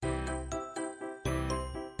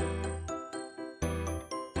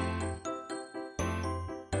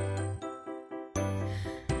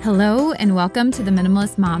Hello and welcome to the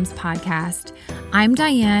Minimalist Moms podcast. I'm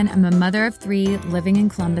Diane. I'm a mother of 3 living in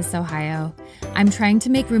Columbus, Ohio. I'm trying to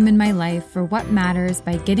make room in my life for what matters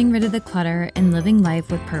by getting rid of the clutter and living life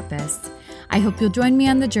with purpose. I hope you'll join me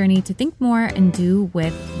on the journey to think more and do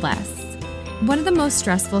with less. One of the most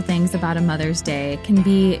stressful things about a Mother's Day can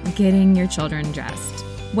be getting your children dressed.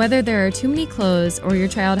 Whether there are too many clothes or your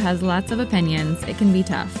child has lots of opinions, it can be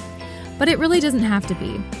tough. But it really doesn't have to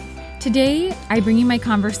be. Today, I bring you my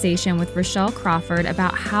conversation with Rachelle Crawford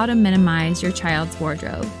about how to minimize your child's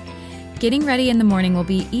wardrobe. Getting ready in the morning will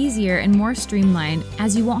be easier and more streamlined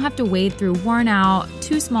as you won't have to wade through worn out,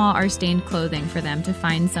 too small, or stained clothing for them to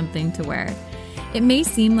find something to wear. It may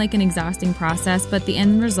seem like an exhausting process, but the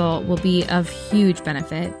end result will be of huge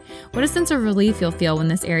benefit. What a sense of relief you'll feel when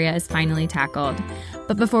this area is finally tackled.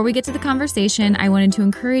 But before we get to the conversation, I wanted to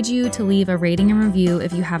encourage you to leave a rating and review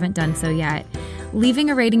if you haven't done so yet. Leaving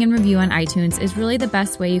a rating and review on iTunes is really the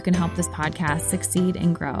best way you can help this podcast succeed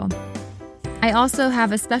and grow. I also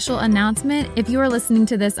have a special announcement. If you are listening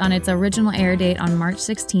to this on its original air date on March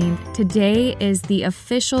 16th, today is the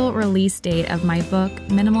official release date of my book,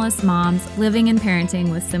 Minimalist Moms, Living and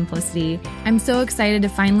Parenting with Simplicity. I'm so excited to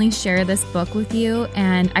finally share this book with you,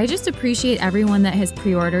 and I just appreciate everyone that has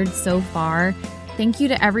pre-ordered so far. Thank you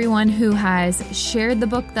to everyone who has shared the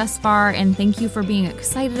book thus far, and thank you for being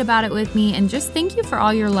excited about it with me, and just thank you for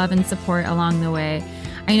all your love and support along the way.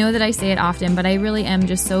 I know that I say it often, but I really am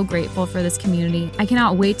just so grateful for this community. I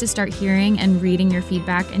cannot wait to start hearing and reading your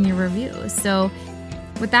feedback and your reviews. So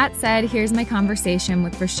with that said, here's my conversation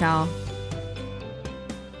with Rachelle.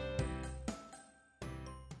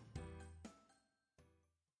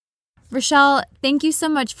 Rachelle, thank you so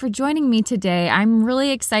much for joining me today. I'm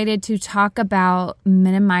really excited to talk about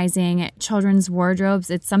minimizing children's wardrobes.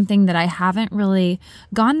 It's something that I haven't really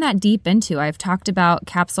gone that deep into. I've talked about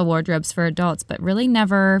capsule wardrobes for adults, but really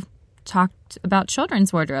never talked about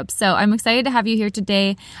children's wardrobes. So I'm excited to have you here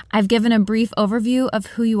today. I've given a brief overview of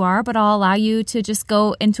who you are, but I'll allow you to just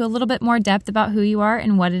go into a little bit more depth about who you are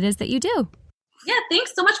and what it is that you do. Yeah,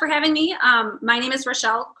 thanks so much for having me. My name is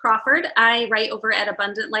Rachelle Crawford. I write over at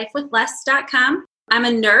AbundantLifeWithLess.com. I'm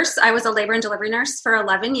a nurse. I was a labor and delivery nurse for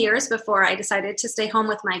 11 years before I decided to stay home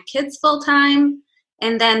with my kids full time,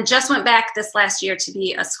 and then just went back this last year to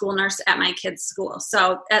be a school nurse at my kids' school.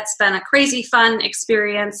 So that's been a crazy fun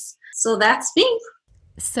experience. So that's me.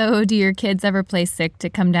 So do your kids ever play sick to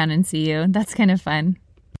come down and see you? That's kind of fun.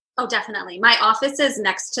 Oh, definitely. My office is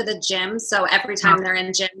next to the gym. So every time they're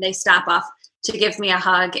in gym, they stop off to give me a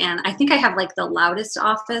hug. And I think I have like the loudest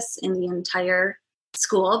office in the entire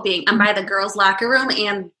school, I'm by the girls' locker room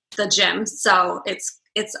and the gym. So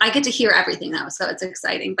I get to hear everything though. So it's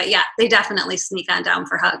exciting, but yeah, they definitely sneak on down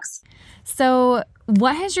for hugs. So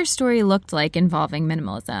what has your story looked like involving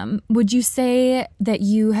minimalism? Would you say that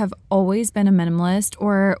you have always been a minimalist,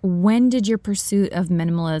 or when did your pursuit of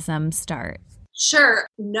minimalism start? Sure.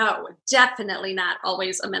 No, definitely not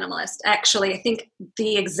always a minimalist. Actually, I think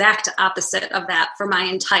the exact opposite of that for my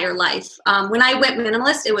entire life. When I went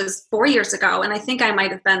minimalist, it was 4 years ago, and I think I might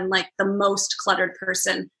have been like the most cluttered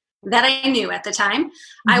person that I knew at the time.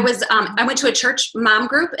 Mm-hmm. I went to a church mom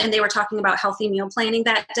group, and they were talking about healthy meal planning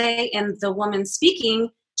that day, and the woman speaking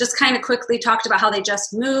just kind of quickly talked about how they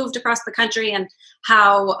just moved across the country and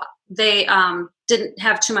how they didn't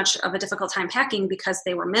have too much of a difficult time packing because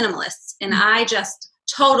they were minimalists. And I just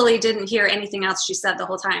totally didn't hear anything else she said the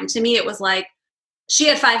whole time. To me, it was like she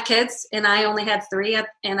had 5 kids and I only had 3.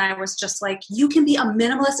 And I was just like, you can be a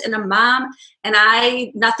minimalist and a mom. And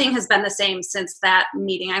nothing has been the same since that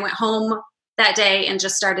meeting. I went home that day and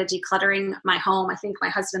just started decluttering my home. I think my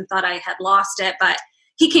husband thought I had lost it, but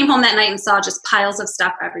he came home that night and saw just piles of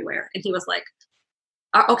stuff everywhere. And he was like,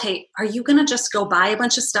 okay, are you going to just go buy a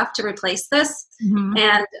bunch of stuff to replace this? Mm-hmm.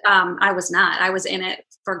 And I was not. I was in it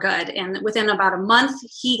for good. And within about a month,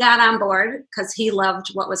 he got on board because he loved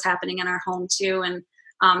what was happening in our home too. And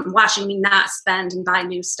watching me not spend and buy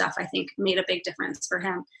new stuff, I think made a big difference for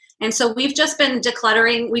him. And so we've just been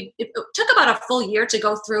decluttering. It took about a full year to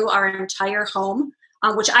go through our entire home,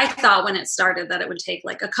 which I thought when it started that it would take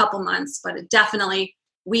like a couple months, but it definitely,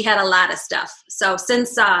 we had a lot of stuff. So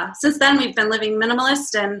since then we've been living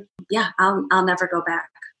minimalist, and yeah, I'll never go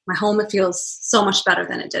back. My home feels so much better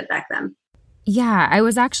than it did back then. Yeah, I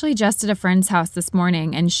was actually just at a friend's house this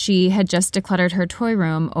morning, and she had just decluttered her toy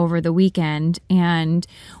room over the weekend, and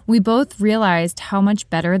we both realized how much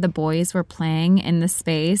better the boys were playing in the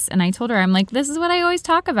space. And I told her, I'm like, this is what I always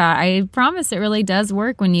talk about. I promise it really does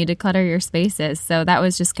work when you declutter your spaces. So that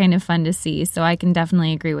was just kind of fun to see. So I can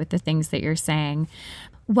definitely agree with the things that you're saying.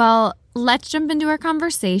 Well, let's jump into our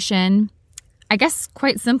conversation. I guess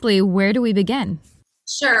quite simply, where do we begin?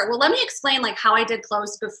 Sure. Well, let me explain like how I did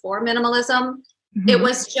clothes before minimalism. Mm-hmm. It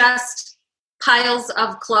was just piles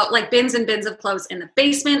of clothes, like bins and bins of clothes in the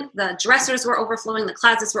basement. The dressers were overflowing. The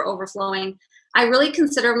closets were overflowing. I really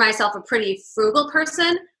consider myself a pretty frugal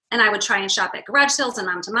person, and I would try and shop at garage sales and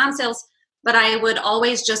mom-to-mom sales. But I would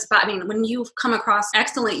always just buy, I mean, when you've come across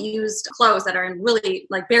excellent used clothes that are in really,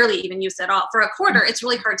 like barely even used at all, for a quarter, it's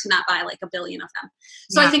really hard to not buy like a billion of them.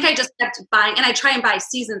 So I think I just kept buying, and I try and buy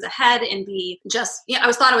seasons ahead and be just,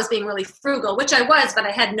 I thought I was being really frugal, which I was, but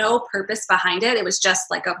I had no purpose behind it. It was just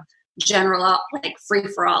like a general, like free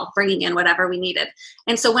for all, bringing in whatever we needed.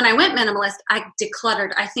 And so when I went minimalist, I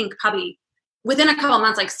decluttered, I think probably within a couple of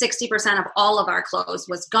months, like 60% of all of our clothes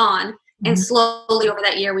was gone. Mm-hmm. And slowly over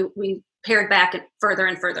that year, we pared back further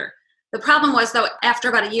and further. The problem was, though, after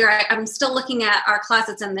about a year, I'm still looking at our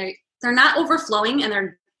closets, and they're not overflowing,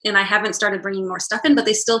 and I haven't started bringing more stuff in, but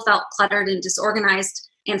they still felt cluttered and disorganized.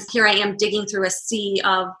 And here I am digging through a sea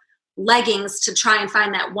of leggings to try and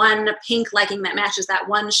find that one pink legging that matches that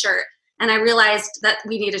one shirt. And I realized that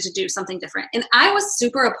we needed to do something different. And I was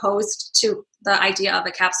super opposed to the idea of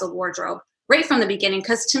a capsule wardrobe right from the beginning,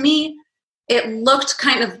 because to me, it looked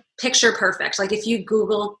kind of picture perfect. Like if you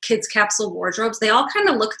Google kids capsule wardrobes, they all kind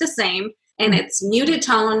of look the same, and it's muted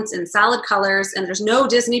tones and solid colors, and there's no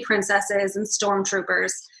Disney princesses and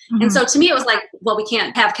stormtroopers. Mm-hmm. And so to me, it was like, well, we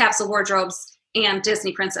can't have capsule wardrobes and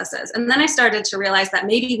Disney princesses. And then I started to realize that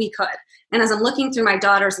maybe we could. And as I'm looking through my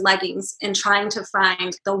daughter's leggings and trying to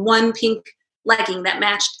find the one pink legging that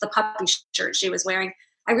matched the puppy shirt she was wearing,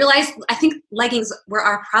 I realized I think leggings were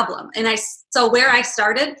our problem. And so where I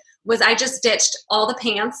started was I just ditched all the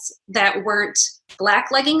pants that weren't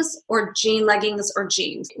black leggings or jean leggings or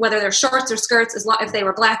jeans. Whether they're shorts or skirts, if they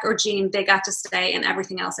were black or jean, they got to stay, and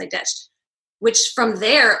everything else I ditched. Which from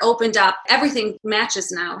there opened up, everything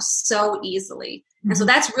matches now so easily. Mm-hmm. And so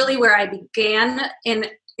that's really where I began.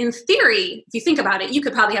 In theory, if you think about it, you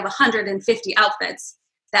could probably have 150 outfits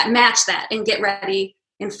that match that and get ready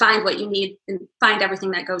and find what you need and find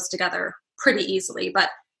everything that goes together pretty easily.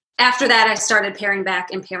 But after that, I started paring back.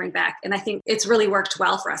 And I think it's really worked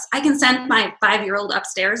well for us. I can send my 5-year-old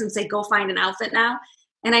upstairs and say, go find an outfit now.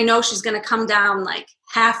 And I know she's going to come down like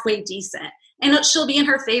halfway decent. And she'll be in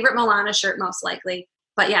her favorite Moana shirt, most likely.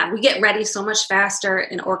 But yeah, we get ready so much faster,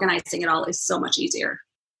 and organizing it all is so much easier.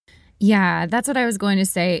 Yeah, that's what I was going to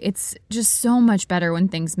say. It's just so much better when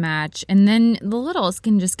things match. And then the littles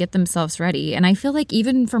can just get themselves ready. And I feel like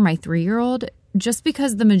even for my 3-year-old, just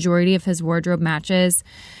because the majority of his wardrobe matches,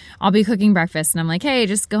 I'll be cooking breakfast and I'm like, hey,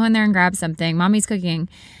 just go in there and grab something. Mommy's cooking.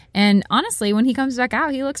 And honestly, when he comes back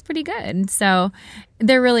out, he looks pretty good. So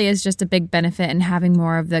there really is just a big benefit in having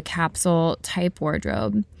more of the capsule type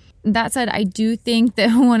wardrobe. That said, I do think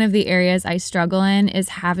that one of the areas I struggle in is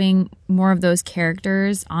having more of those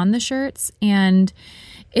characters on the shirts. And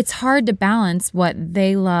it's hard to balance what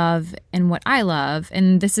they love and what I love.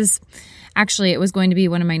 And this is actually, it was going to be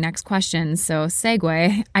one of my next questions. So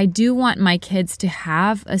segue, I do want my kids to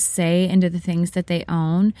have a say into the things that they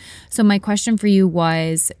own. So my question for you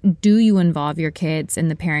was, do you involve your kids in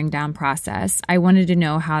the paring down process? I wanted to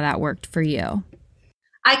know how that worked for you.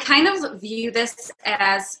 I kind of view this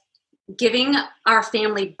as giving our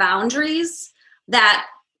family boundaries that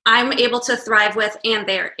I'm able to thrive with and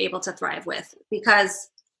they're able to thrive with, because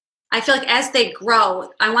I feel like as they grow,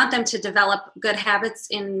 I want them to develop good habits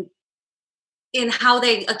in how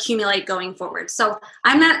they accumulate going forward. So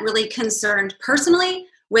I'm not really concerned personally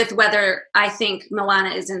with whether I think Moana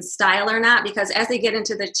is in style or not, because as they get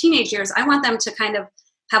into the teenage years, I want them to kind of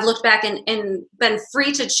have looked back and been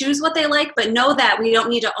free to choose what they like, but know that we don't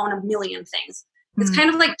need to own a million things. It's kind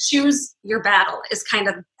of like choose your battle is kind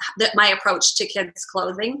of my approach to kids'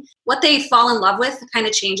 clothing. What they fall in love with kind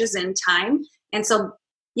of changes in time. And so,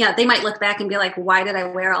 yeah, they might look back and be like, why did I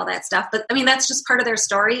wear all that stuff? But I mean, that's just part of their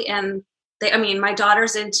story. And my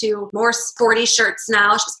daughter's into more sporty shirts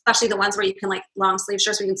now, especially the ones where you can like long sleeve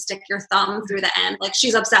shirts where you can stick your thumb through the end. Like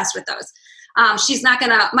she's obsessed with those.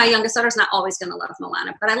 My youngest daughter's not always going to love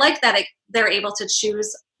Moana, but I like that they're able to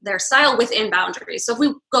choose their style within boundaries. So if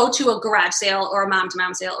we go to a garage sale or a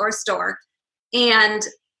mom-to-mom sale or a store and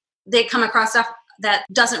they come across stuff that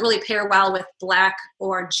doesn't really pair well with black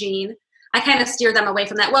or jean, I kind of steer them away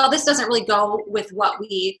from that. Well, this doesn't really go with what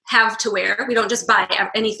we have to wear. We don't just buy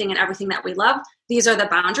anything and everything that we love. These are the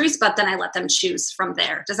boundaries, but then I let them choose from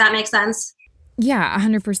there. Does that make sense? Yeah,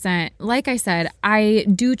 100%. Like I said, I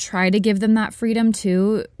do try to give them that freedom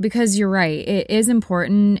too, because you're right. It is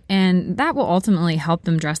important, and that will ultimately help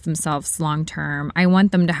them dress themselves long term. I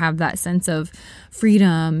want them to have that sense of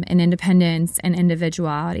freedom and independence and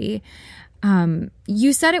individuality.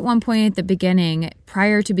 You said at one point at the beginning,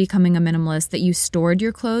 prior to becoming a minimalist, that you stored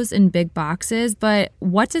your clothes in big boxes, but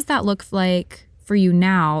what does that look like for you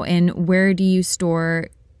now, and where do you store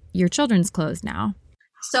your children's clothes now?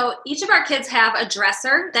 So each of our kids have a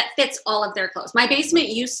dresser that fits all of their clothes. My basement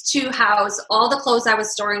used to house all the clothes I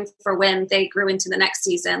was storing for when they grew into the next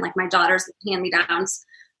season, like my daughter's hand-me-downs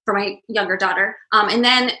for my younger daughter. And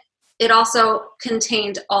then it also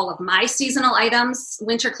contained all of my seasonal items,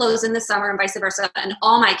 winter clothes in the summer and vice versa, and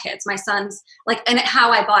all my kids, my sons, and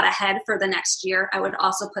how I bought ahead for the next year, I would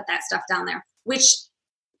also put that stuff down there, which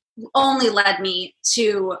only led me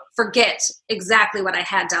to forget exactly what I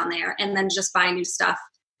had down there and then just buy new stuff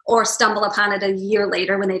or stumble upon it a year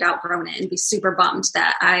later when they'd outgrown it and be super bummed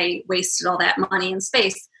that I wasted all that money and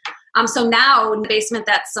space. So now in the basement,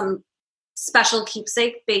 that's some special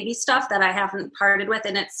keepsake baby stuff that I haven't parted with.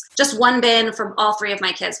 And it's just one bin for all three of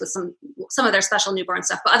my kids with some of their special newborn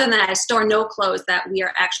stuff. But other than that, I store no clothes that we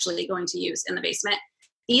are actually going to use in the basement.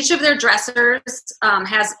 Each of their dressers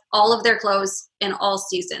has all of their clothes in all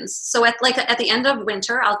seasons. So at the end of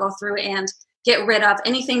winter, I'll go through and get rid of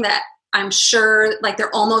anything that I'm sure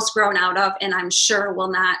they're almost grown out of and I'm sure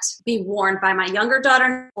will not be worn by my younger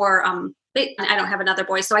daughter or I don't have another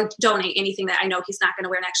boy, so I donate anything that I know he's not going to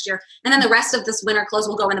wear next year. And then the rest of this winter clothes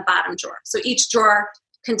will go in the bottom drawer. So each drawer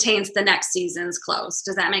contains the next season's clothes.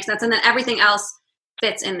 Does that make sense? And then everything else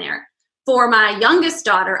fits in there. For my youngest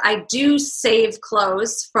daughter, I do save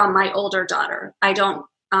clothes from my older daughter. I don't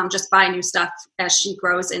just buy new stuff as she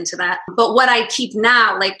grows into that. But what I keep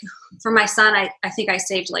now, for my son, I think I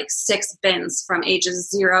saved 6 bins from ages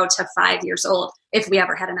 0 to 5 years old if we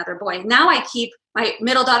ever had another boy. Now I keep, my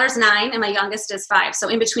middle daughter's 9 and my youngest is 5. So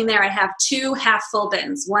in between there, I have 2 half full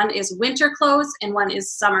bins. One is winter clothes and one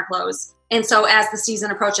is summer clothes. And so as the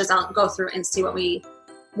season approaches, I'll go through and see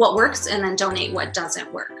what works and then donate what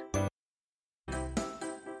doesn't work.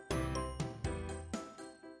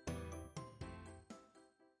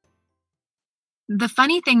 The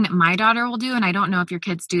funny thing that my daughter will do, and I don't know if your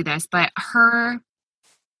kids do this, but her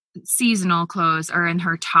seasonal clothes are in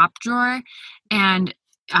her top drawer, and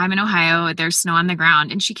I'm in Ohio, there's snow on the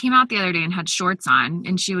ground, and she came out the other day and had shorts on,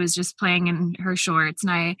 and she was just playing in her shorts,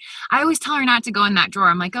 and I always tell her not to go in that drawer.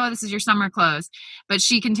 I'm like, oh, this is your summer clothes, but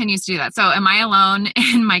she continues to do that. So am I alone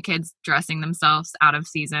in my kids dressing themselves out of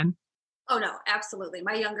season? Oh, no, absolutely.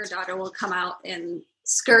 My younger daughter will come out in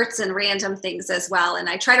skirts and random things as well. And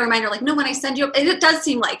I try to remind her, no, when I send you, and it does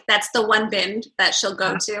seem like that's the one bin that she'll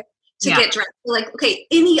go to get dressed. Okay,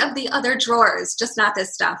 any of the other drawers, just not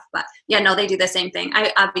this stuff. But yeah, no, they do the same thing.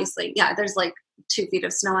 I obviously, there's 2 feet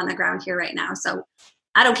of snow on the ground here right now. So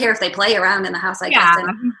I don't care if they play around in the house, I guess.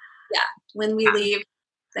 And when we leave,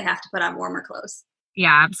 they have to put on warmer clothes.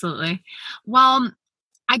 Yeah, absolutely. Well,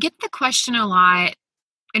 I get the question a lot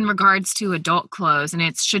in regards to adult clothes, and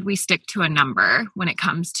it's, should we stick to a number when it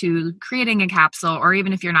comes to creating a capsule, or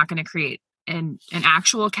even if you're not going to create an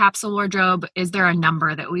actual capsule wardrobe, is there a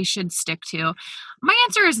number that we should stick to? My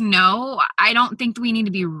answer is no. I don't think we need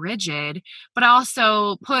to be rigid, but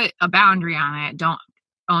also put a boundary on it. Don't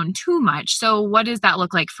own too much. So what does that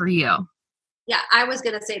look like for you? Yeah, I was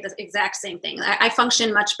going to say the exact same thing. I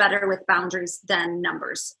function much better with boundaries than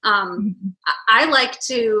numbers. I like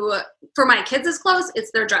to, for my kids' clothes,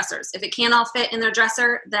 it's their dressers. If it can't all fit in their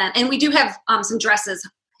dresser, then, and we do have some dresses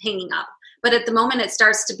hanging up, but at the moment it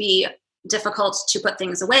starts to be difficult to put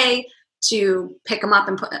things away, to pick them up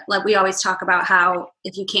and put, we always talk about how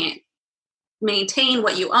if you can't maintain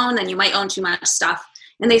what you own, then you might own too much stuff.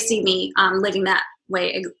 And they see me living that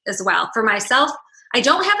way as well. For myself, I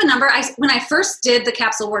don't have a number. When I first did the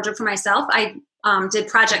capsule wardrobe for myself, I did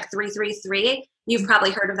Project 333. You've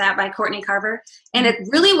probably heard of that by Courtney Carver. And it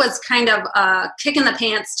really was kind of a kick in the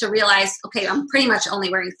pants to realize, okay, I'm pretty much only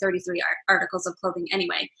wearing 33 articles of clothing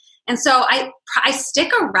anyway. And so I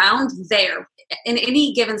stick around there. In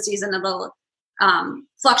any given season, it'll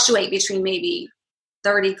fluctuate between maybe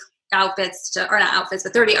 30 outfits or not outfits,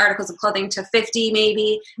 but 30 articles of clothing to 50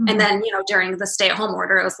 maybe. Mm-hmm. And then, during the stay-at-home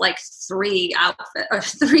order, it was 3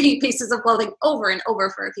 pieces of clothing over and over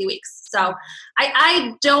for a few weeks. So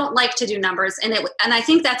I don't like to do numbers, and I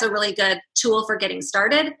think that's a really good tool for getting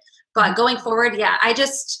started. But going forward, I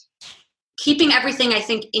just keeping everything, I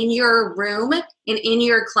think, in your room and in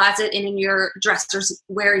your closet and in your dressers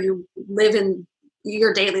where you live in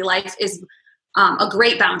your daily life is a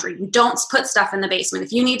great boundary. You don't put stuff in the basement.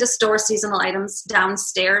 If you need to store seasonal items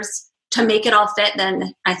downstairs to make it all fit,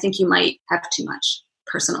 then I think you might have too much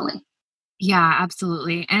personally. Yeah,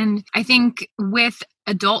 absolutely. And I think with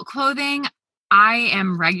adult clothing, I'm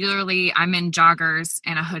in joggers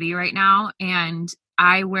and a hoodie right now. And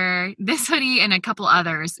I wear this hoodie and a couple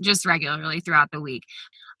others just regularly throughout the week.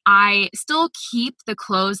 I still keep the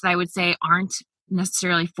clothes that I would say aren't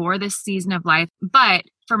necessarily for this season of life. But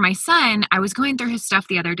for my son, I was going through his stuff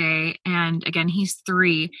the other day, and again, he's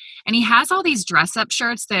 3, and he has all these dress up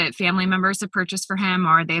shirts that family members have purchased for him,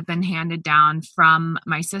 or they've been handed down from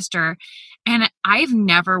my sister. And I've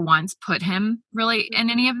never once put him really in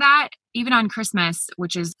any of that. Even on Christmas,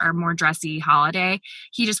 which is our more dressy holiday,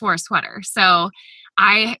 he just wore a sweater. So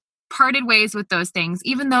I parted ways with those things,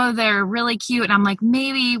 even though they're really cute. And I'm like,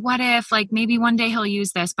 maybe maybe one day he'll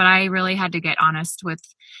use this, but I really had to get honest with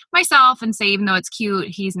myself and say, even though it's cute,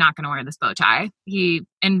 he's not going to wear this bow tie.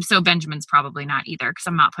 And so Benjamin's probably not either, because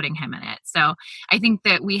I'm not putting him in it. So I think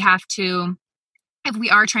that we have to, if we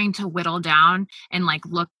are trying to whittle down and like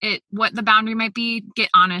look at what the boundary might be, get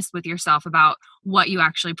honest with yourself about what you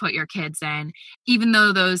actually put your kids in. Even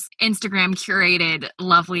though those Instagram curated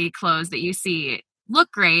lovely clothes that you see look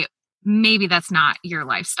great, maybe that's not your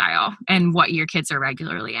lifestyle and what your kids are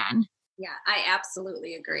regularly in. Yeah, I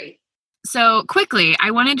absolutely agree. So quickly, I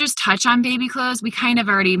want to just touch on baby clothes. We kind of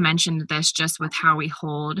already mentioned this just with how we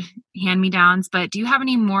hold hand-me-downs, but do you have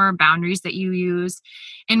any more boundaries that you use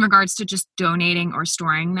in regards to just donating or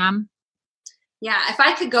storing them? Yeah, if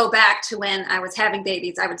I could go back to when I was having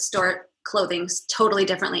babies, I would store clothing totally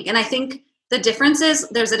differently. And I think the difference is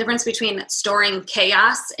there's a difference between storing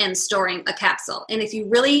chaos and storing a capsule. And if you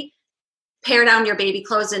really pare down your baby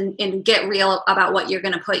clothes and get real about what you're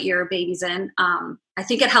going to put your babies in, I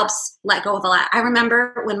think it helps let go of a lot. I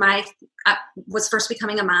remember when I was first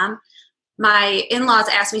becoming a mom, my in-laws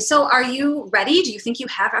asked me, so are you ready? Do you think you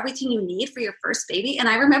have everything you need for your first baby? And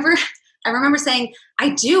I remember saying,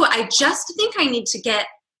 I do. I just think I need to get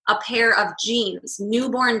a pair of jeans,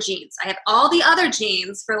 newborn jeans. I have all the other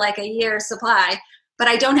jeans for like a year's supply, but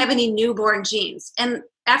I don't have any newborn jeans. And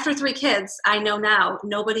after 3 kids, I know now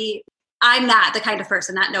I'm not the kind of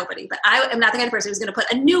person, not nobody, but I am not the kind of person who's going to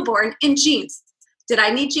put a newborn in jeans. Did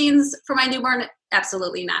I need jeans for my newborn?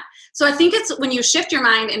 Absolutely not. So I think it's when you shift your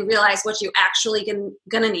mind and realize what you actually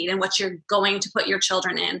going to need and what you're going to put your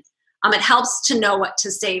children in, it helps to know what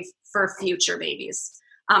to save for future babies.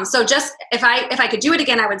 So just if I could do it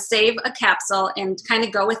again, I would save a capsule and kind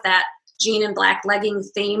of go with that jean and black legging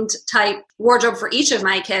themed type wardrobe for each of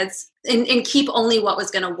my kids and keep only what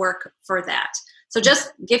was going to work for that. So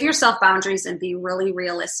just give yourself boundaries and be really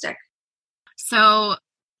realistic. So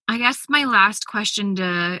I guess my last question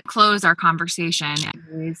to close our conversation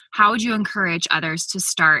is, how would you encourage others to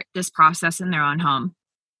start this process in their own home?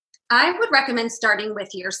 I would recommend starting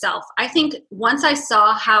with yourself. I think once I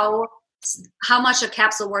saw how much a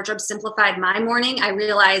capsule wardrobe simplified my morning, I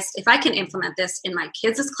realized if I can implement this in my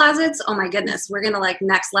kids' closets, oh my goodness, we're going to like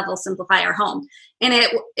next level simplify our home. And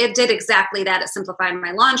it did exactly that. It simplified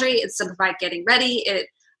my laundry. It simplified getting ready. It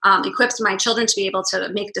equipped my children to be able to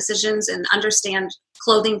make decisions and understand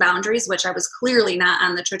clothing boundaries, which I was clearly not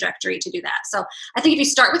on the trajectory to do that. So I think if you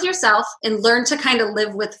start with yourself and learn to kind of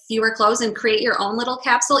live with fewer clothes and create your own little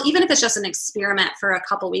capsule, even if it's just an experiment for a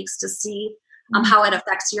couple weeks to see how it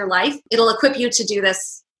affects your life, it'll equip you to do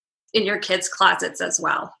this in your kids' closets as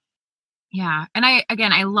well. Yeah. And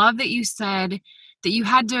I love that you said that you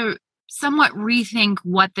had to somewhat rethink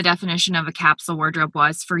what the definition of a capsule wardrobe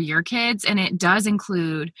was for your kids. And it does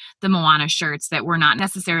include the Moana shirts that we're not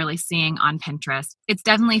necessarily seeing on Pinterest. It's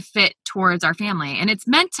definitely fit towards our family, and it's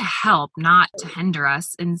meant to help, not to hinder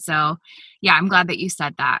us. And so, yeah, I'm glad that you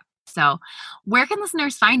said that. So where can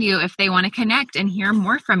listeners find you if they want to connect and hear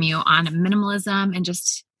more from you on minimalism and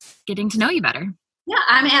just getting to know you better? Yeah,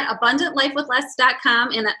 I'm at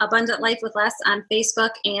abundantlifewithless.com and Abundant Life with Less on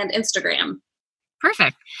Facebook and Instagram.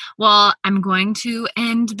 Perfect. Well, I'm going to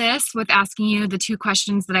end this with asking you the 2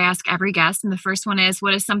 questions that I ask every guest. And the first one is,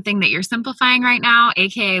 what is something that you're simplifying right now?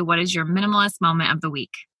 AKA, what is your minimalist moment of the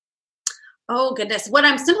week? Oh, goodness. What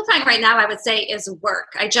I'm simplifying right now, I would say, is work.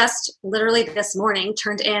 I just literally this morning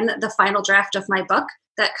turned in the final draft of my book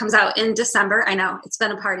that comes out in December. I know it's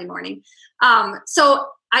been a party morning. So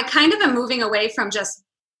I kind of am moving away from just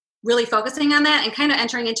really focusing on that and kind of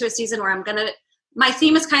entering into a season where my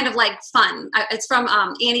theme is kind of like fun. It's from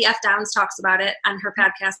Annie F. Downs talks about it on her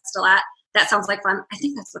podcast a lot. That sounds like fun. I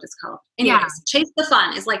think that's what it's called. Anyways, yeah. Chase the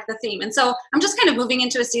fun is like the theme. And so I'm just kind of moving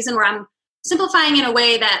into a season where I'm simplifying in a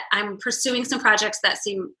way that I'm pursuing some projects that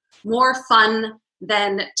seem more fun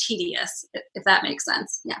than tedious, if that makes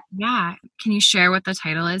sense. Yeah. Yeah. Can you share what the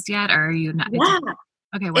title is yet? Or are you not? Yeah.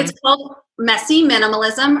 Okay. It's called Messy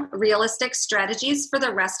Minimalism, Realistic Strategies for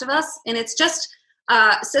the Rest of Us. And it's just,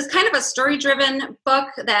 so it's kind of a story-driven book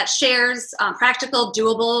that shares practical,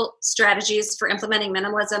 doable strategies for implementing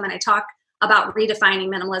minimalism. And I talk about redefining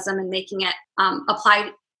minimalism and making it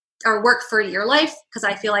apply or work for your life. Because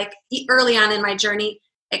I feel like early on in my journey,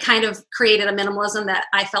 it kind of created a minimalism that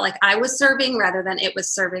I felt like I was serving rather than it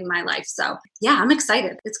was serving my life. So yeah, I'm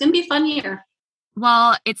excited. It's going to be a fun year.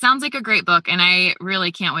 Well, it sounds like a great book, and I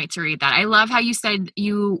really can't wait to read that. I love how you said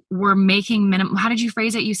you were making how did you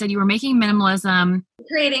phrase it? You said you were making minimalism.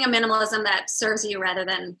 Creating a minimalism that serves you rather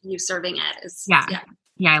than you serving it.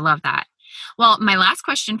 Yeah, I love that. Well, my last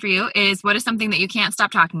question for you is, what is something that you can't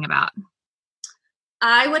stop talking about?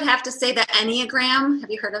 I would have to say the Enneagram. Have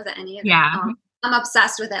you heard of the Enneagram? Yeah. I'm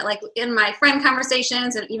obsessed with it. Like in my friend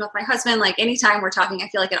conversations and even with my husband, like anytime we're talking, I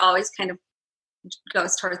feel like it always kind of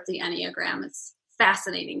goes towards the Enneagram. It's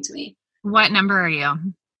fascinating to me. What number are you?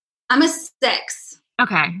 I'm a 6.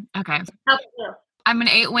 Okay. How about you? I'm an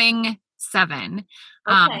 8-wing 7.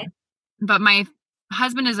 Okay. But my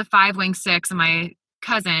husband is a 5-wing 6, and my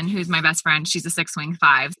cousin, who's my best friend, she's a 6-wing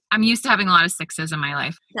 5. I'm used to having a lot of 6s in my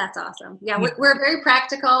life. That's awesome. Yeah, we're very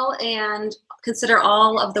practical and consider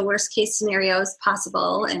all of the worst case scenarios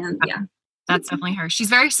possible. And yeah. That's definitely her. She's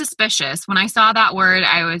very suspicious. When I saw that word,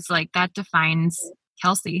 I was like, that defines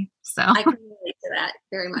Kelsey. So I can relate to that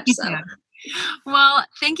very much so. Yeah. Well,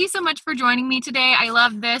 thank you so much for joining me today. I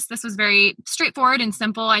love this. This was very straightforward and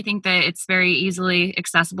simple. I think that it's very easily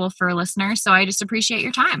accessible for listeners. So I just appreciate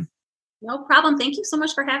your time. No problem. Thank you so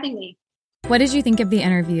much for having me. What did you think of the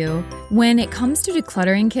interview? When it comes to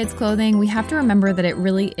decluttering kids' clothing, we have to remember that it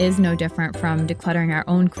really is no different from decluttering our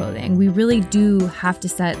own clothing. We really do have to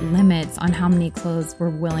set limits on how many clothes we're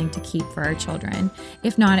willing to keep for our children.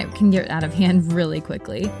 If not, it can get out of hand really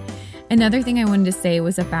quickly. Another thing I wanted to say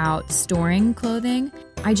was about storing clothing.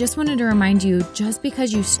 I just wanted to remind you, just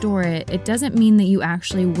because you store it, it doesn't mean that you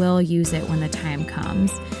actually will use it when the time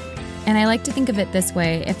comes. And I like to think of it this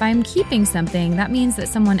way. If I'm keeping something, that means that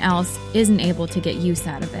someone else isn't able to get use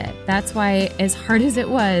out of it. That's why, as hard as it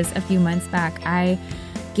was a few months back, I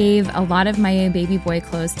gave a lot of my baby boy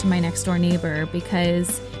clothes to my next door neighbor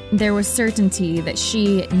because there was certainty that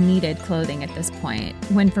she needed clothing at this point.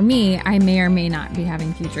 When for me, I may or may not be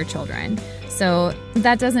having future children. So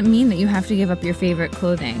that doesn't mean that you have to give up your favorite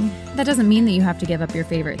clothing. That doesn't mean that you have to give up your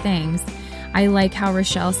favorite things. I like how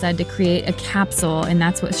Rachelle said to create a capsule, and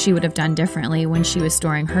that's what she would have done differently when she was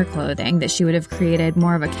storing her clothing, that she would have created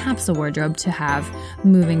more of a capsule wardrobe to have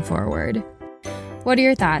moving forward. What are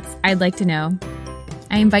your thoughts? I'd like to know.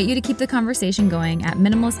 I invite you to keep the conversation going at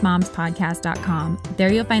minimalistmomspodcast.com.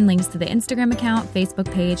 There you'll find links to the Instagram account,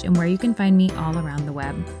 Facebook page, and where you can find me all around the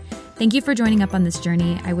web. Thank you for joining up on this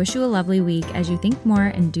journey. I wish you a lovely week as you think more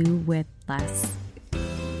and do with less.